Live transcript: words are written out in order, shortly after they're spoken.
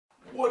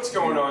What's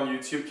going on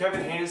YouTube?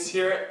 Kevin Haynes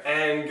here,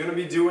 and gonna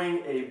be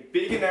doing a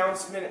big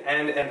announcement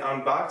and an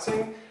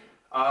unboxing.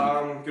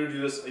 I'm gonna do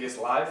this, I guess,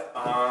 live.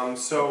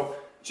 So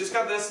just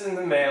got this in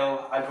the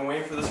mail. I've been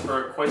waiting for this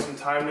for quite some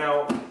time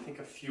now. I think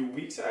a few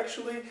weeks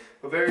actually.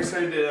 But very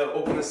excited to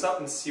open this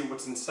up and see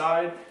what's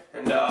inside.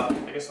 And I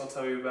guess I'll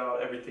tell you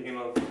about everything in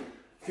a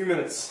few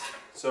minutes.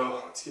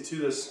 So let's get to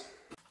this.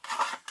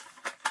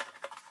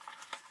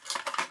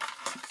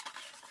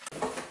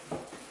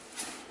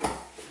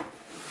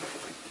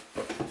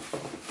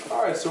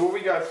 Alright, so what we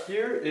got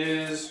here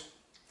is,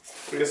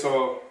 I guess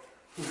I'll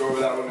go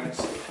over that one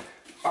next.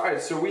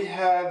 Alright, so we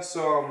have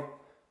some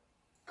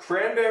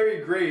cranberry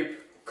grape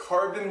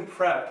carbon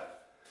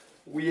prep.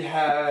 We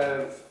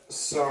have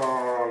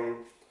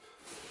some,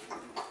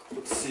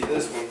 let's see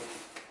this one.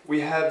 We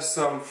have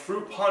some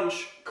fruit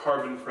punch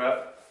carbon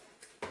prep.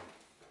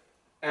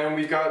 And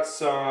we got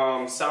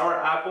some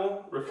sour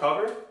apple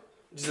recover,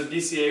 which is a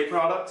BCA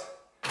product.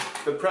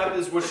 The prep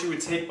is what you would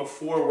take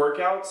before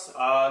workouts.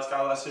 It's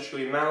got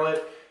elasticity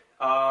mallet,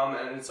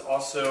 and it's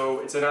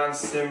a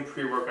non-stim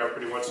pre-workout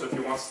pretty much, so if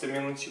you want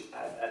stimulants, you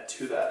add that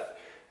to that.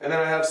 And then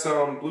I have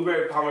some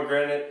blueberry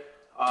pomegranate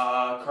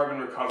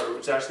carbon recover,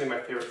 which is actually my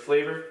favorite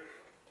flavor.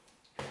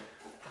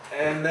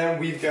 And then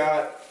we've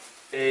got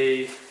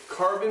a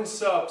Carbon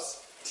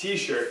Subs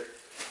t-shirt.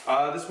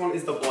 This one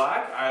is the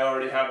black, I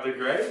already have the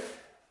gray.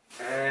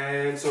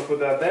 And so put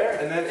that there,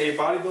 and then a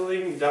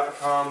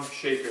bodybuilding.com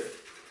shaker.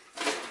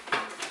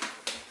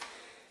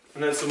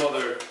 And then some more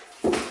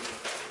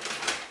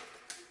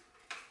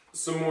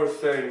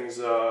things.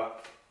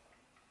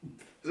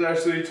 It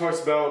actually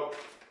talks about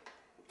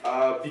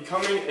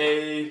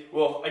becoming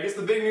well, I guess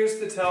the big news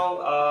to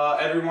tell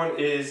everyone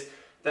is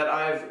that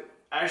I've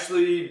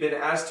actually been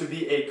asked to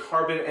be a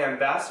Carbon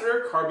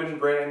ambassador, Carbon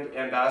brand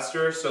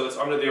ambassador, so it's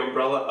under the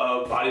umbrella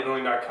of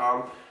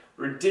bodybuilding.com.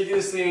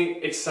 Ridiculously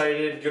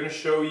excited, gonna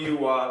show you,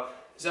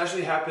 this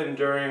actually happened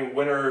during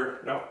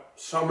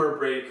summer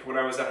break when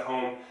I was at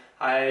home.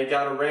 I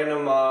got a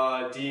random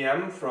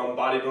DM from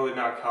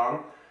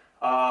bodybuilding.com.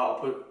 I'll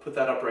put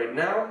that up right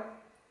now.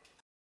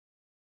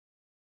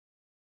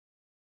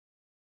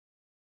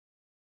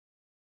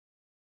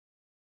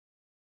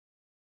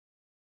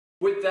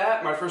 With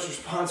that, my first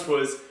response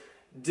was,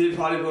 did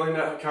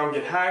bodybuilding.com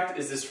get hacked?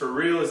 Is this for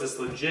real? Is this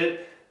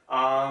legit?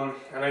 And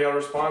I got a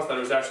response that it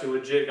was actually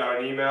legit, got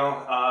an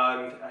email,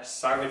 and I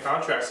signed the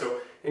contract. So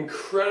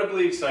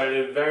incredibly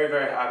excited, very,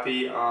 very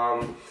happy.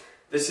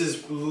 This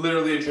is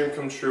literally a dream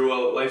come true.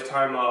 A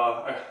lifetime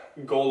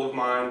goal of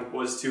mine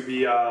was to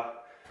be an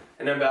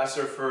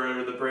ambassador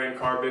for the brand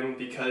Carbon,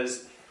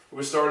 because it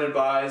was started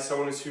by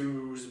someone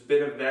who's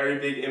been a very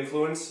big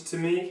influence to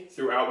me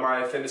throughout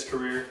my fitness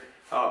career,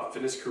 and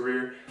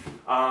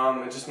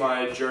just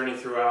my journey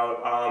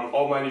throughout.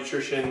 All my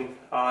nutrition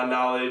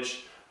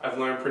knowledge I've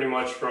learned pretty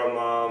much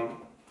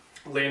from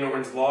Layne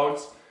Norton's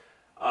vlogs.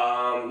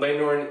 Layne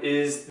Norton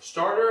is the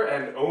starter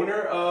and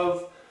owner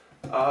of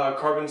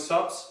Carbon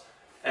Subs.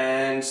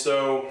 And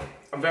so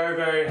I'm very,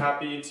 very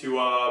happy to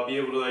be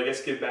able to, I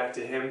guess, give back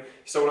to him.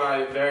 He's someone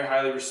I very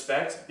highly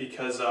respect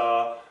because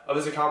of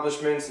his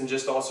accomplishments and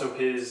just also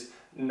his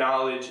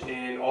knowledge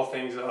in all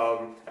things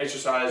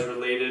exercise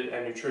related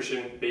and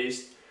nutrition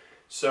based.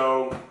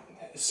 So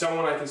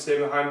someone I can stay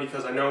behind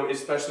because I know,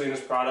 especially in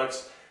his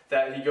products,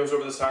 that he goes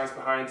over the science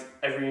behind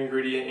every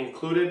ingredient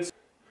included.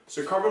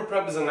 So Carbon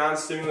Prep is a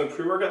non-stimulant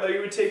pre-workout that you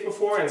would take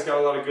before, and it's got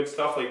a lot of good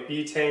stuff like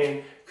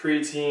betaine,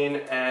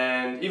 creatine,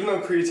 and even though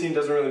creatine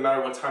doesn't really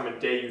matter what time of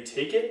day you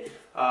take it,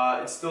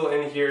 it's still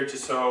in here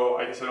just so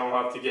I guess I don't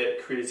have to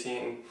get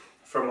creatine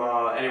from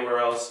anywhere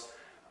else.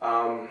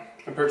 I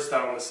purchased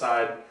that on the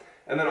side.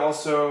 And then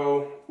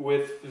also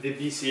with the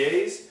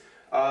BCAs,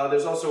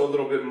 there's also a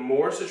little bit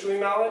more citrulline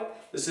malate.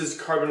 This is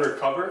Carbon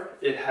Recover.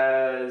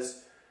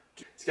 It's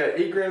got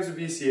 8 grams of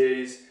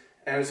BCAs,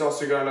 and it's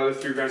also got another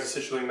 3 grams of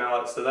citrulline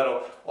malate, so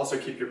that'll also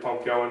keep your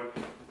pump going.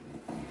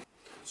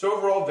 So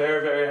overall,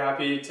 very, very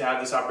happy to have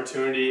this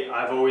opportunity.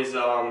 I've always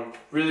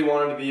really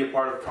wanted to be a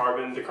part of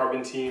Carbon, the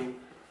Carbon team.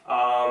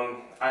 I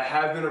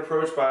have been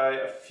approached by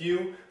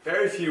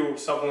very few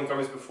supplement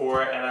companies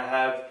before, and I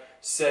have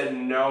said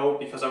no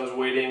because I was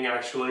waiting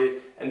actually,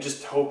 and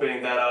just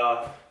hoping that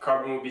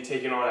Carbon would be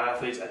taking on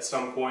athletes at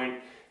some point,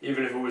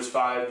 even if it was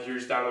 5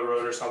 years down the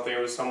road or something. It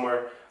was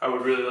somewhere I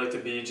would really like to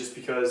be, just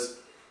because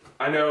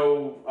I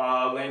know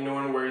Layne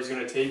Norton, where he's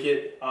going to take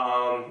it.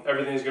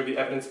 Everything's going to be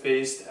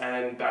evidence-based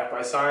and backed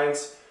by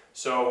science.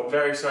 So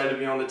very excited to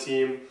be on the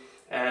team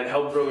and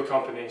help grow the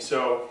company.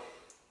 So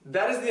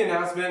that is the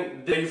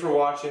announcement. Thank you for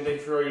watching. Thank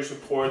you for all your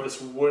support.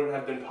 This wouldn't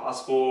have been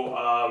possible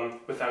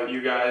without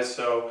you guys.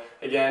 So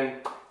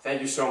again, thank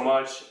you so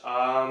much.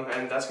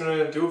 And that's going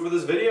to do it for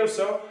this video.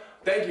 So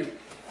thank you.